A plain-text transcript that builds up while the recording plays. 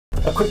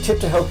A quick tip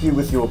to help you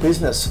with your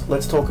business.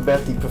 Let's talk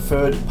about the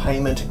preferred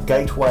payment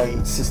gateway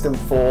system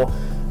for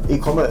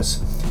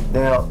e-commerce.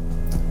 Now,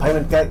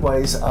 payment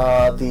gateways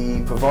are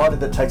the provider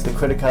that takes the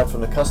credit card from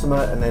the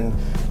customer and then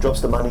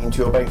drops the money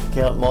into your bank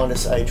account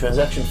minus a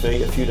transaction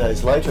fee a few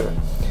days later.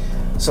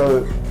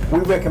 So we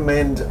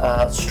recommend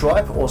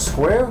Stripe or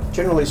Square.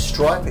 Generally,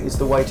 Stripe is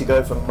the way to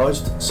go for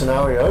most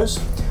scenarios.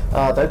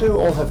 They do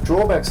all have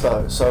drawbacks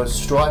though. So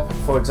Stripe,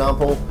 for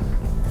example,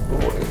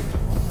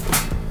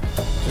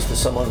 just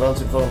as someone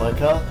runs in front of my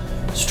car,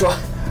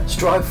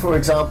 Stripe, for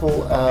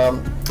example,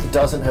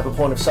 doesn't have a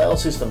point of sale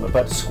system,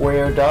 but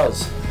Square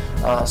does.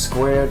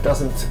 Square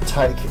doesn't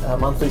take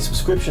monthly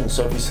subscriptions,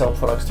 so if you sell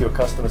products to your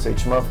customers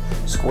each month,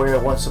 Square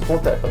won't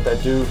support that, but they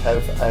do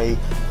have a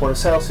point of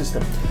sale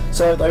system.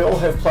 So they all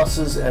have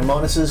pluses and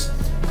minuses.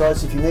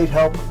 Guys, if you need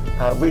help,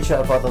 reach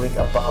out via the link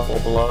above or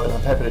below, and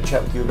I'm happy to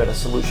chat with you about a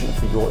solution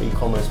for your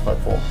e-commerce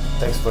platform.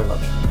 Thanks very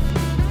much.